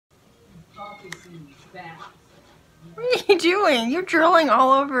What are you doing? You're drilling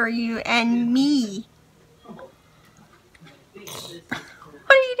all over you and me. What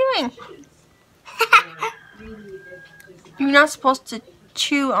are you doing? You're not supposed to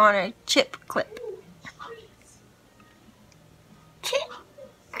chew on a chip clip. Chip.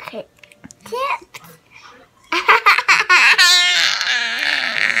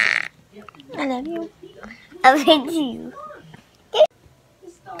 I love you. I love you.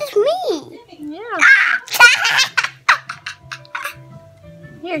 It's me. Yeah.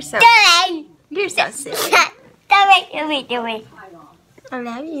 You're so silly. Do it. I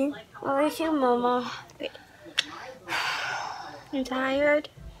love you. I love you, Mama. You tired?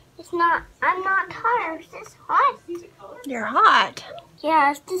 It's not. I'm not tired. It's just hot. You're hot.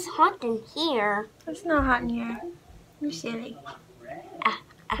 Yeah, it's just hot in here. It's not hot in here. You're silly.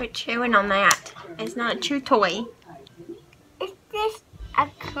 Quit chewing on that. It's not a chew toy. It's just a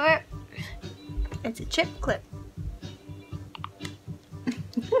clip. It's a chip clip.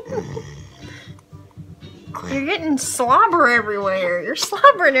 You're getting slobber everywhere. You're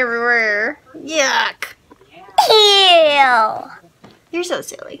slobbering everywhere. Yuck. Ew. You're so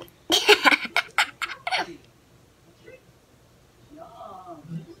silly.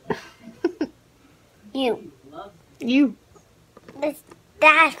 You.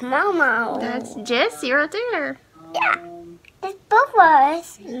 That's Mama. That's Jessie right there. Yeah. It's both of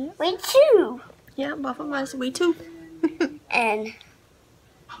us. Yes. We chew. Yeah, both of us. We too. And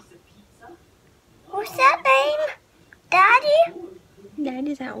what's that name? Daddy?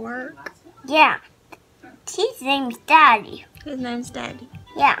 Daddy's at work. Yeah. His name's Daddy. His name's Daddy.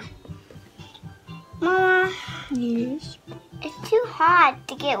 Yeah. Mama, Yes. it's too hot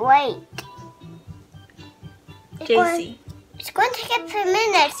to get wet. Jessie. It's going to take a few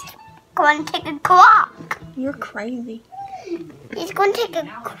minutes. Going to take a clock. You're crazy. It's going to take a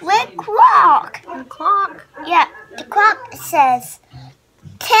quick walk. The clock. Yeah, the clock says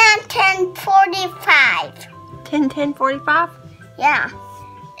 10:45. 10:45. Yeah,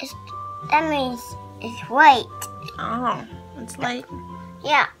 that means it's late. Oh, it's late.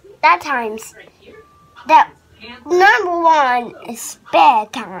 Yeah, that time's that number one is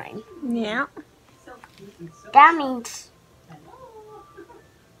bedtime. Yeah. That means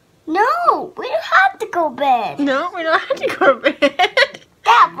no, we don't have to go to bed. No, we don't have to go to bed.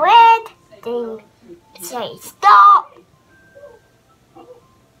 That red thing say stop.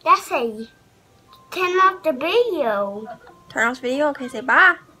 That say turn off the video. Turn off video. Okay, say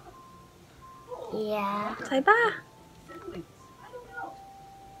bye. Yeah. Say bye.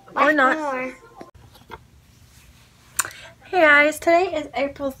 What's Or not. more? Hey guys, today is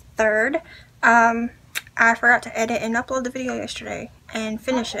April 3rd. I forgot to edit and upload the video yesterday and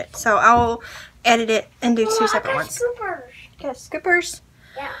finish it. So I'll edit it and do two separate ones. Scoopers. Got scoopers.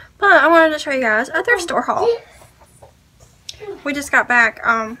 Yeah. But I wanted to show you guys a thrift store haul. We just got back.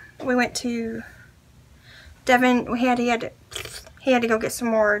 We went to Devin. He had to go get some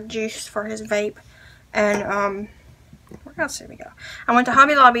more juice for his vape. And where else did we go? I went to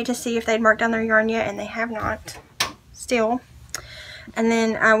Hobby Lobby to see if they'd marked down their yarn yet, and they have not. Still. And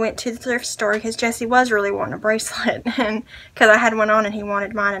then I went to the thrift store because Jesse was really wanting a bracelet, and because I had one on and he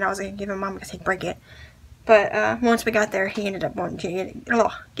wanted mine, and I was going to give him mine because he'd break it. But once we got there, he ended up wanting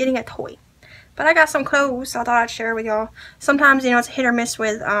getting a toy. But I got some clothes, so I thought I'd share with y'all. Sometimes, you know, it's hit or miss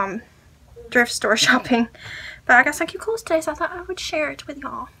with thrift store shopping. But I got some cute clothes today, so I thought I would share it with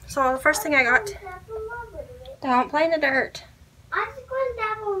y'all. So the first thing I got, don't play in the dirt. I'm just going to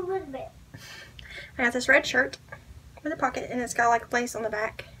dabble a little bit. I got this red shirt with a pocket, and it's got like lace on the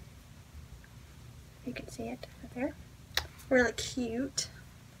back. You can see it right there. Really cute.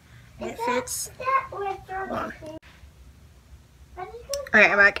 And it fits. Hold on.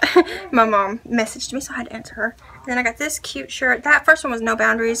 Alright, I'm back. My mom messaged me, so I had to answer her. And then I got this cute shirt. That first one was No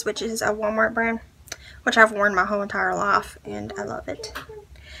Boundaries, which is a Walmart brand, which I've worn my whole entire life, and I love it.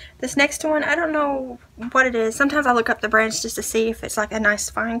 This next one, I don't know what it is. Sometimes I look up the brands just to see if it's like a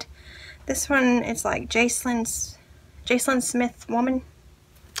nice find. This one, it's like Jaslyn Smith Woman.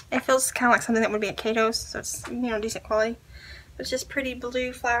 It feels kind of like something that would be at Cato's, so it's, you know, decent quality. It's just pretty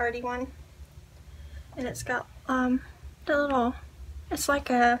blue flowery one, and it's got the little, it's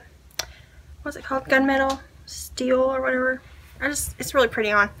like a, what's it called, gunmetal steel or whatever. It's really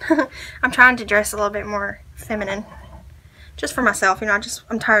pretty on. I'm trying to dress a little bit more feminine, just for myself, you know.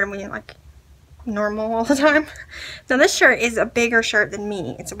 I'm tired of being like normal all the time. Now this shirt is a bigger shirt than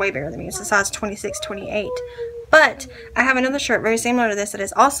me. It's way bigger than me. It's a size 26, 28. But I have another shirt very similar to this that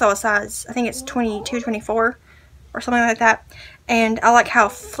is also a size, I think it's 22, 24 or something like that. And I like how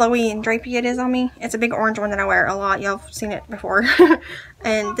flowy and drapey it is on me. It's a big orange one that I wear a lot. Y'all have seen it before.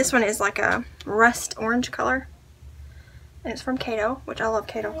 And this one is like a rust orange color. And it's from Cato, which I love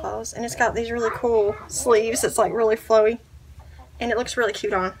Cato clothes. And it's got these really cool sleeves. It's like really flowy. And it looks really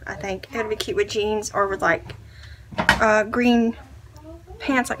cute on, I think. It would be cute with jeans or with like green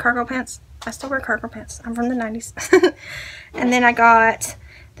pants, like cargo pants. I still wear cargo pants. I'm from the 90s. And then I got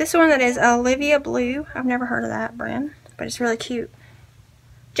this one that is Olivia Blue. I've never heard of that brand, but it's really cute.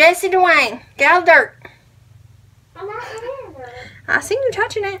 Jessie Dwayne, get out of the dirt. I'm not in there. I seen you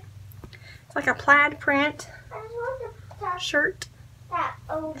touching it. It's like a plaid print I just want to touch shirt. that.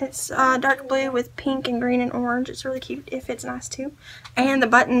 Oh. It's dark blue with pink and green and orange. It's really cute. It fits nice too. And the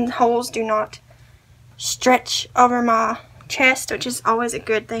button holes do not stretch over my chest, which is always a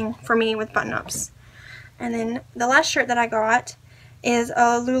good thing for me with button-ups. And then the last shirt that I got is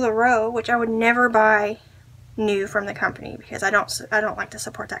a LuLaRoe, which I would never buy new from the company because I don't like to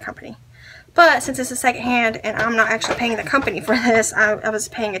support that company. But since it's a second hand and I'm not actually paying the company for this, I was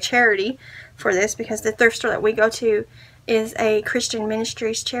paying a charity for this because the thrift store that we go to is a Christian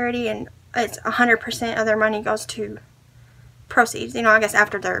ministries charity, and it's 100% of their money goes to proceeds. You know, I guess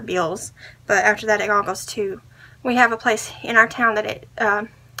after their bills, but after that it all goes to. We have a place in our town that it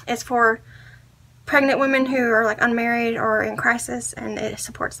is for pregnant women who are like unmarried or in crisis, and it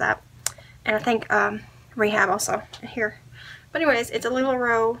supports that. And I think rehab also here. But anyways, it's a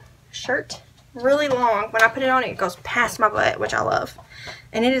LuLaRoe shirt, really long. When I put it on, it goes past my butt, which I love.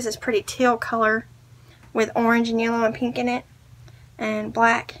 And it is this pretty teal color with orange and yellow and pink in it and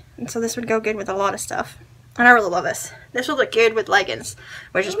black. And so this would go good with a lot of stuff. And I really love this. This would look good with leggings,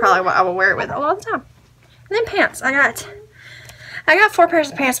 which is probably what I will wear it with a lot of the time. And then pants. I got 4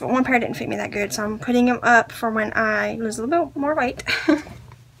 pairs of pants, but 1 pair didn't fit me that good, so I'm putting them up for when I lose a little bit more weight.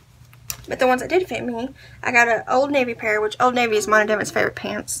 But the ones that did fit me, I got an Old Navy pair, which Old Navy is one of Devin's favorite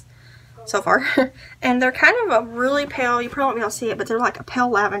pants so far. And they're kind of a really pale, you probably won't be able to see it, but they're like a pale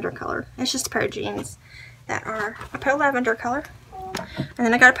lavender color. It's just a pair of jeans that are a pale lavender color. And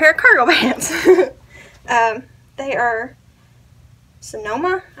then I got a pair of cargo pants. They are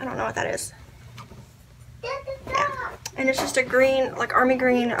Sonoma. I don't know what that is. Yeah. And it's just a green, like army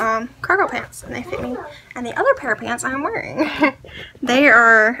green cargo pants, and they fit me. And the other pair of pants I'm wearing, they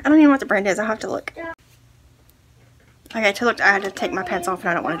are, I don't even know what the brand is. I'll have to look. Okay, to look, I had to take my pants off, and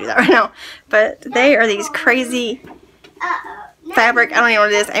I don't want to do that right now. But they are these crazy fabric, I don't know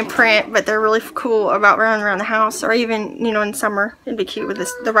what it is, and print, but they're really cool about running around the house, or even, you know, in summer. It'd be cute with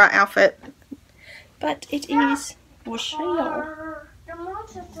this, the right outfit. But it is for sale.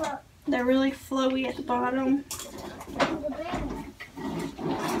 They're really flowy at the bottom.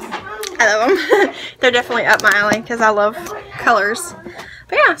 I love them. They're definitely up my alley because I love colors.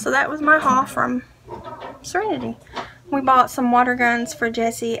 But yeah, so that was my haul from Serenity. We bought some water guns for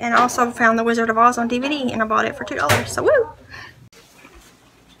Jessie, and also found The Wizard of Oz on DVD, and I bought it for $2. So woo!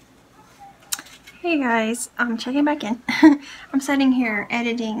 Hey guys, I'm checking back in. I'm sitting here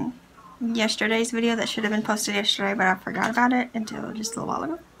editing yesterday's video that should have been posted yesterday, but I forgot about it until just a little while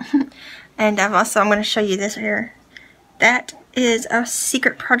ago. And I'm going to show you this here. That is a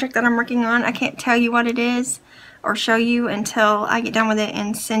secret project that I'm working on. I can't tell you what it is or show you until I get done with it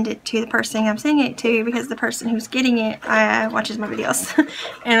and send it to the person I'm sending it to, because the person who's getting it watches my videos.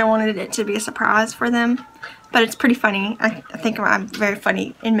 And I wanted it to be a surprise for them. But it's pretty funny. I think I'm very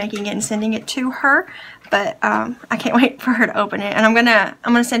funny in making it and sending it to her. But I can't wait for her to open it. And I'm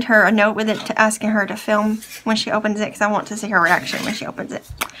gonna send her a note with it asking her to film when she opens it, because I want to see her reaction when she opens it.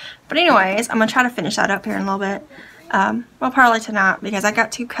 But anyways, I'm gonna try to finish that up here in a little bit. Well, probably tonight, because I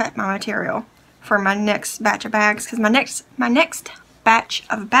got to cut my material for my next batch of bags. Because my next batch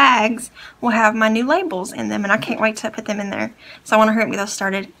of bags will have my new labels in them, and I can't wait to put them in there. So I want to hurry up and get those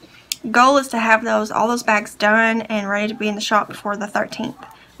started. Goal is to have all those bags done and ready to be in the shop before the 13th,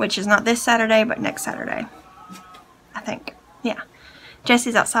 which is not this Saturday, but next Saturday, I think. Yeah.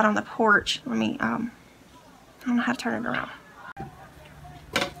 Jesse's outside on the porch. Let me, I don't know how to turn it around.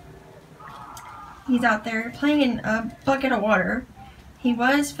 He's out there playing in a bucket of water. He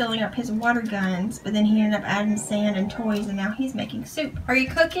was filling up his water guns, but then he ended up adding sand and toys, and now he's making soup. Are you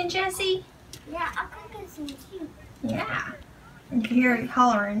cooking, Jesse? Yeah, I'm cooking some soup. Yeah. And if you hear it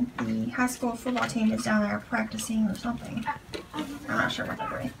hollering, the high school football team is down there practicing or something. I'm not sure what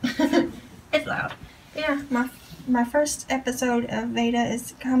they're doing. It's loud. Yeah, my first episode of Veda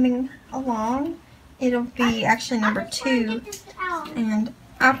is coming along. It'll be actually number 2. And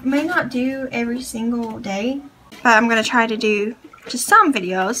I may not do every single day, but I'm going to try to do just some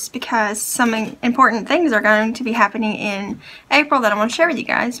videos, because some important things are going to be happening in April that I want to share with you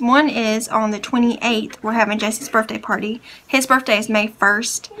guys. One is on the 28th, we're having Jesse's birthday party. His birthday is May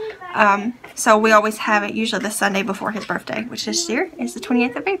 1st, so we always have it usually the Sunday before his birthday, which this year is the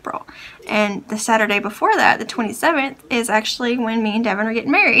 28th of April. And the Saturday before that, the 27th, is actually when me and Devin are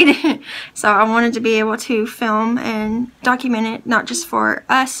getting married. So I wanted to be able to film and document it, not just for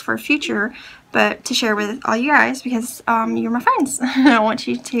us for future, but to share with all you guys, because you're my friends. I want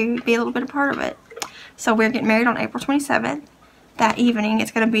you to be a little bit a part of it. So we're getting married on April 27th. That evening,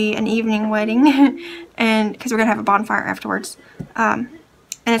 it's going to be an evening wedding, and because we're going to have a bonfire afterwards. And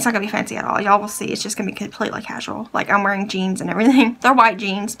it's not going to be fancy at all. Y'all will see. It's just going to be completely casual. Like, I'm wearing jeans and everything. They're white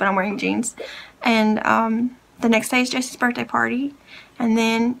jeans, but I'm wearing jeans. And the next day is Jesse's birthday party. And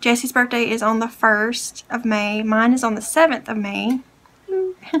then Jesse's birthday is on the 1st of May. Mine is on the 7th of May.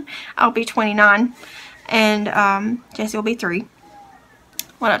 I'll be 29, and Jesse will be 3.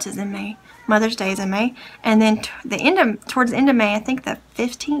 What else is in May? Mother's Day is in May, and then towards the end of May, I think the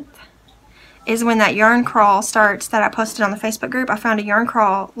 15th, is when that yarn crawl starts that I posted on the Facebook group. I found a yarn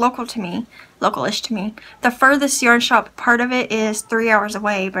crawl local-ish to me. The furthest yarn shop part of it is 3 hours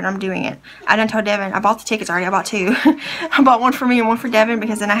away, but I'm doing it. I done told Devin, I bought the tickets already. I bought 2. I bought one for me and one for Devin,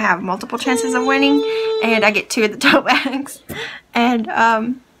 because then I have multiple chances of winning, and I get 2 of the tote bags. And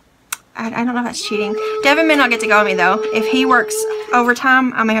I don't know if that's cheating. Devin may not get to go with me though. If he works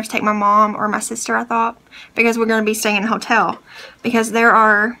overtime, I may have to take my mom or my sister, I thought, because we're going to be staying in a hotel, because there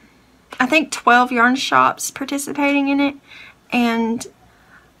are, I think, 12 yarn shops participating in it, and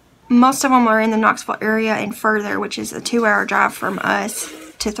most of them are in the Knoxville area and further, which is a 2-hour drive from us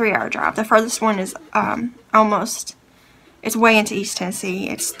to 3-hour drive. The furthest one is it's way into East Tennessee.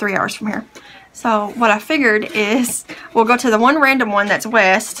 It's 3 hours from here. So what I figured is we'll go to the one random one that's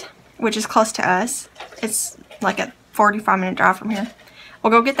west, which is close to us. It's like a 45-minute drive from here.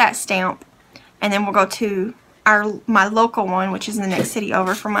 We'll go get that stamp, and then we'll go to my local one, which is in the next city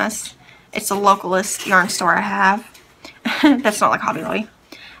over from us. It's the localest yarn store I have. That's not like Hobby Lobby.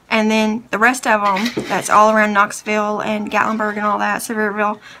 And then the rest of them, that's all around Knoxville and Gatlinburg and all that,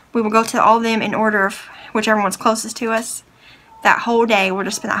 Sevierville, we will go to all of them in order of whichever one's closest to us. That whole day, we'll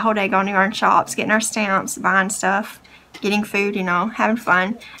just spend that whole day going to yarn shops, getting our stamps, buying stuff, getting food, you know, having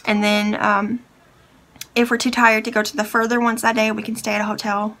fun. And then if we're too tired to go to the further ones that day, we can stay at a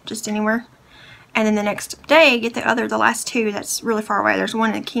hotel, just anywhere. And then the next day, get the last 2 that's really far away. There's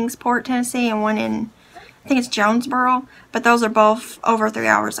one in Kingsport, Tennessee, and one in, I think it's Jonesboro, but those are both over 3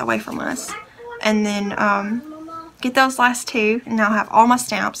 hours away from us. And then get those last 2, and I'll have all my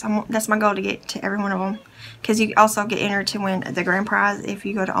stamps. That's my goal, to get to every one of them, because you also get entered to win the grand prize if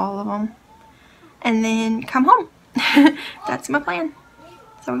you go to all of them. And then come home. That's my plan.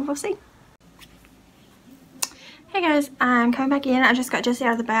 So we will see. Hey guys, I'm coming back in. I just got Jesse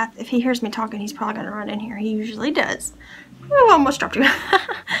out of the bath. If he hears me talking, he's probably going to run in here. He usually does. Oh, almost dropped you.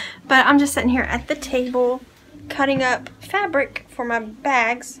 But I'm just sitting here at the table cutting up fabric for my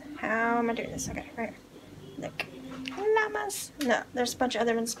bags. How am I doing this? Okay, right. Look. Llamas. No, there's a bunch of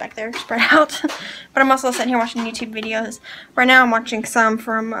other ones back there spread out. But I'm also sitting here watching YouTube videos. Right now I'm watching some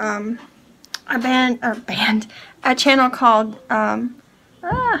from a channel called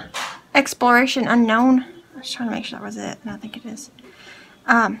Exploration Unknown. I was trying to make sure that was it, and I think it is.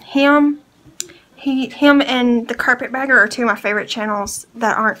 Him and the Carpetbagger are 2 of my favorite channels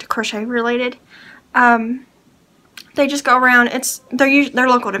that aren't crochet related. They just go around. They're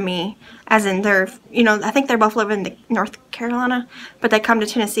local to me, as in they're, you know, I think they both live in North Carolina, but they come to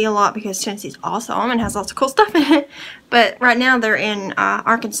Tennessee a lot because Tennessee's awesome and has lots of cool stuff in it. But right now they're in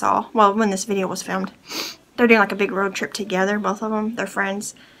Arkansas. Well, when this video was filmed, they're doing like a big road trip together. Both of them, they're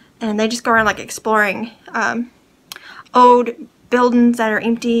friends, and they just go around like exploring old buildings that are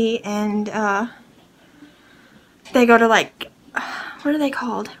empty, and they go to like, what are they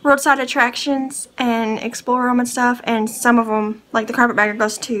called? Roadside attractions, and explore them and stuff. And some of them, like the Carpetbagger,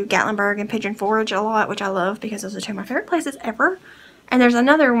 goes to Gatlinburg and Pigeon Forge a lot, which I love because those are 2 of my favorite places ever. And there's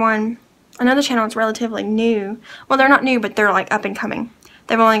another one, another channel that's relatively new. Well, they're not new, but they're like up and coming.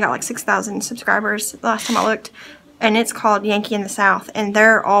 They've only got like 6,000 subscribers the last time I looked. And it's called Yankee in the South. And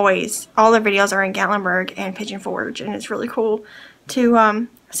they're always, all their videos are in Gatlinburg and Pigeon Forge. And it's really cool to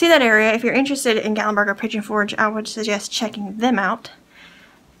see that area. If you're interested in Gatlinburg or Pigeon Forge, I would suggest checking them out.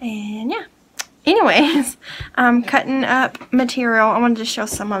 And yeah. Anyways, I'm cutting up material. I wanted to show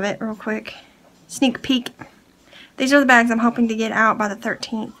some of it real quick. Sneak peek. These are the bags I'm hoping to get out by the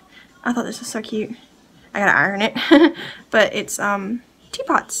 13th. I thought this was so cute. I gotta iron it. But it's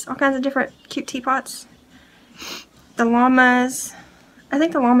teapots. All kinds of different cute teapots. The llamas. I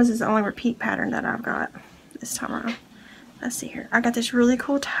think the llamas is the only repeat pattern that I've got this time around. let's see here. I got this really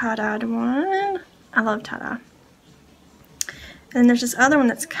cool tie-dyed one. I love tie-dye. And then there's this other one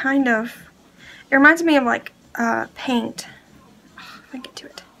that's kind of, it reminds me of like paint. Oh, if I get to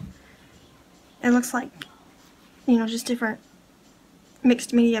it. It looks like, you know, just different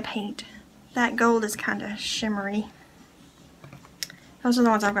mixed media paint. That gold is kind of shimmery. Those are the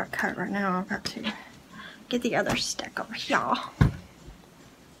ones I've got cut right now. I've got to get the other stack over here. I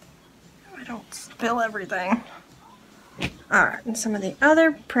don't spill everything. Alright, and some of the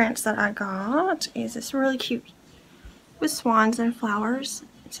other prints that I got is this really cute with swans and flowers.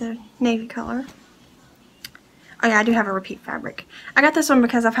 It's a navy color. Oh yeah, I do have a repeat fabric. I got this one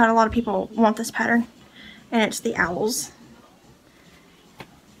because I've had a lot of people want this pattern, and it's the owls.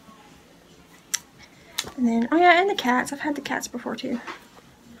 And then, oh yeah, and the cats. I've had the cats before too.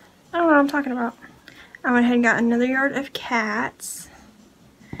 I don't know what I'm talking about. I went ahead and got another yard of cats.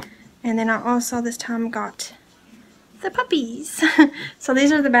 And then I also this time got the puppies. So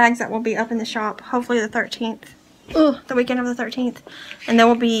these are the bags that will be up in the shop, hopefully the 13th. The weekend of the 13th. And there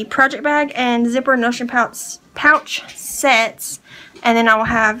will be project bag and zipper notion pouch sets. And then I will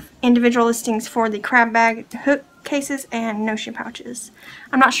have individual listings for the crab bag hook cases and notion pouches.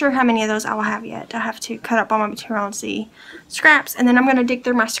 I'm not sure how many of those I will have yet. I have to cut up all my material and see scraps, and then I'm going to dig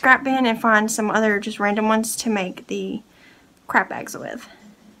through my scrap bin and find some other just random ones to make the crab bags with.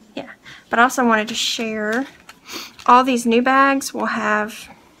 Yeah, but I also wanted to share all these new bags will have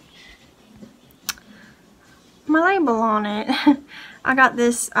my label on it. I got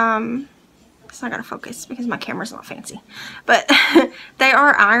this it's not going to focus because my camera's not fancy. But they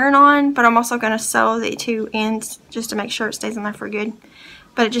are iron-on, but I'm also going to sew the two ends just to make sure it stays in there for good.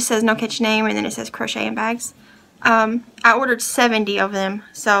 But it just says no catch name, and then it says crochet in bags. I ordered 70 of them,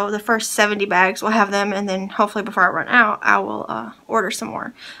 so the first 70 bags will have them, and then hopefully before I run out, I will order some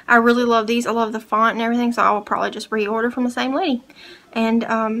more. I really love these. I love the font and everything, so I will probably just reorder from the same lady.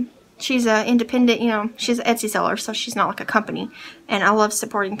 And she's an independent, you know, she's an Etsy seller, so she's not like a company. And I love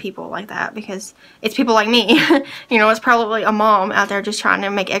supporting people like that because it's people like me. You know, it's probably a mom out there just trying to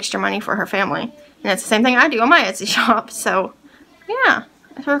make extra money for her family. And that's the same thing I do on my Etsy shop. So, yeah,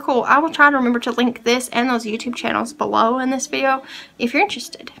 it's very cool. I will try to remember to link this and those YouTube channels below in this video if you're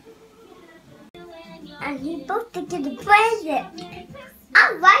interested. And you're supposed to get a present.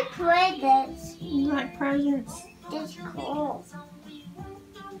 I like presents. You like presents? It's cool.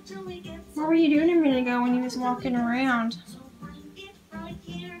 What were you doing a minute ago when you was walking around?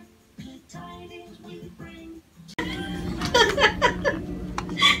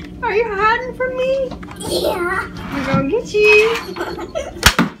 Are you hiding from me? Yeah. I'm gonna get you.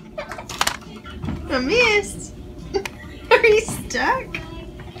 I missed. Are you stuck?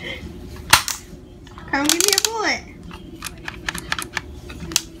 Come give me a bullet.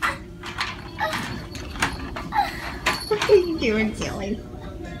 What are you doing, silly?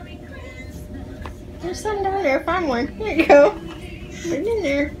 There's some down there. Find one. There you go. Put it in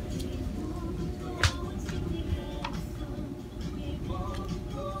there.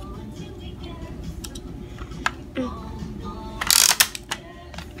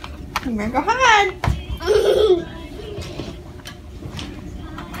 You better go hide.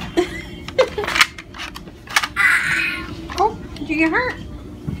 Oh, did you get hurt?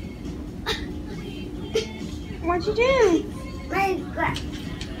 What'd you do?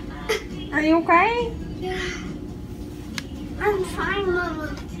 Are you okay? Yeah. I'm fine,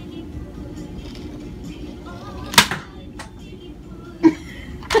 Mama. You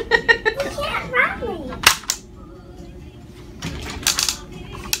can't run me.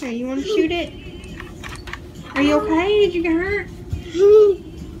 Hey, you want to shoot it? Are you okay? Did you get hurt?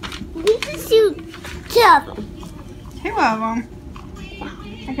 We can shoot two of them. Two of them?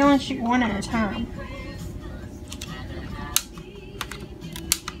 I can only shoot one at a time.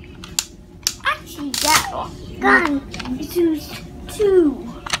 Actually, that gun shoots two.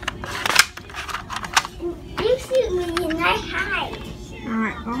 You shoot me and I hide.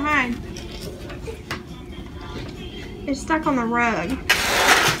 Alright, go hide. It's stuck on the rug.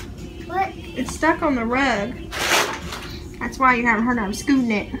 What? It's stuck on the rug. That's why you haven't heard I'm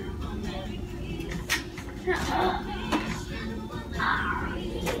scooting it.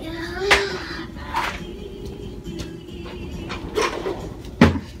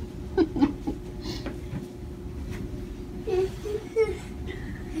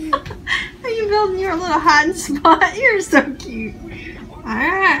 Are you building your little hiding spot? You're so cute.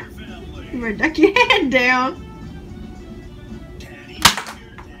 Alright. You better duck your head down.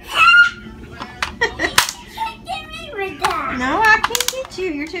 No, I can't get you.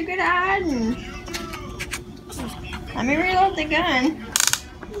 You're too good at hiding. Let me reload the gun.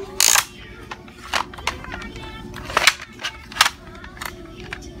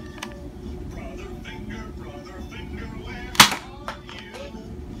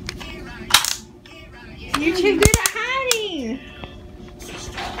 You're too good at hiding.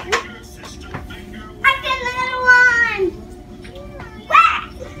 I got another one. Whack.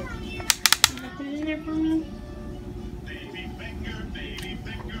 Put it in there for me.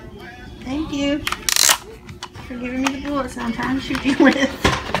 Thank you for giving me the bullets I'm trying to shoot you with.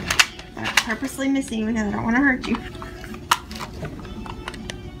 I'm purposely missing you because I don't want to hurt you.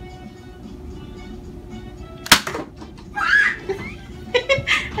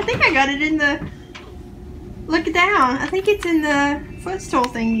 I think I got it in the... Look down. I think it's in the footstool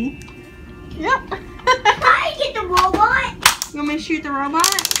thingy. Yep. I get the robot. You want me to shoot the robot?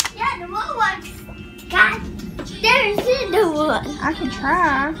 Yeah, the robot. God, there's the one. I can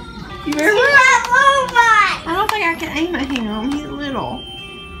try. You better See that robot. I don't think I can aim at him. He's little.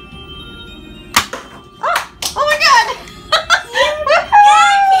 Oh! Oh my god!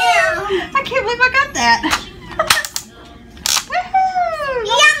 Woohoo! I can't believe I got that.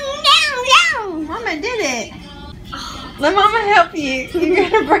 Woohoo! Mama did it. Let Mama help you. You're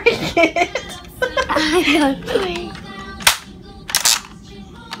gonna break it. I don't break.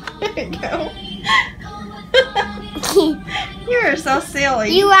 There you go. You're so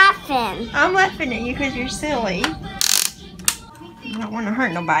silly. You laughing. I'm laughing at you because you're silly. You don't want to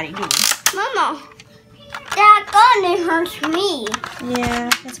hurt nobody, do you? Mama, that gun hurts me.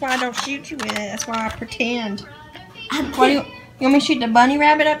 Yeah, that's why I don't shoot you with it. That's why I pretend. What do you want me to shoot the bunny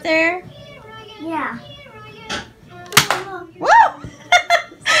rabbit up there? Yeah. Woo!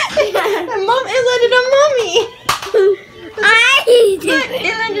 Mom, it landed on Mommy. Look,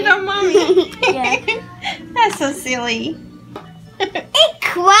 it landed on Mommy. Yeah. That's so silly. It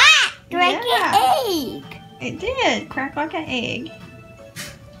cracked like Yeah. an egg. It did crack like an egg.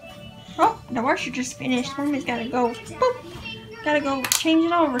 Oh, the washer just finished. Mommy's gotta go. Boop. Gotta go change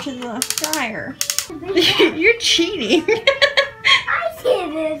it over to the dryer. You're cheating. I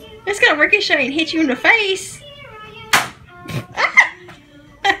did it. It's gonna ricochet and hit you in the face.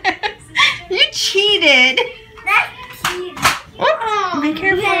 You cheated. That's cute. Oh, be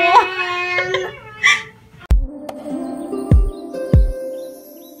careful. Yeah.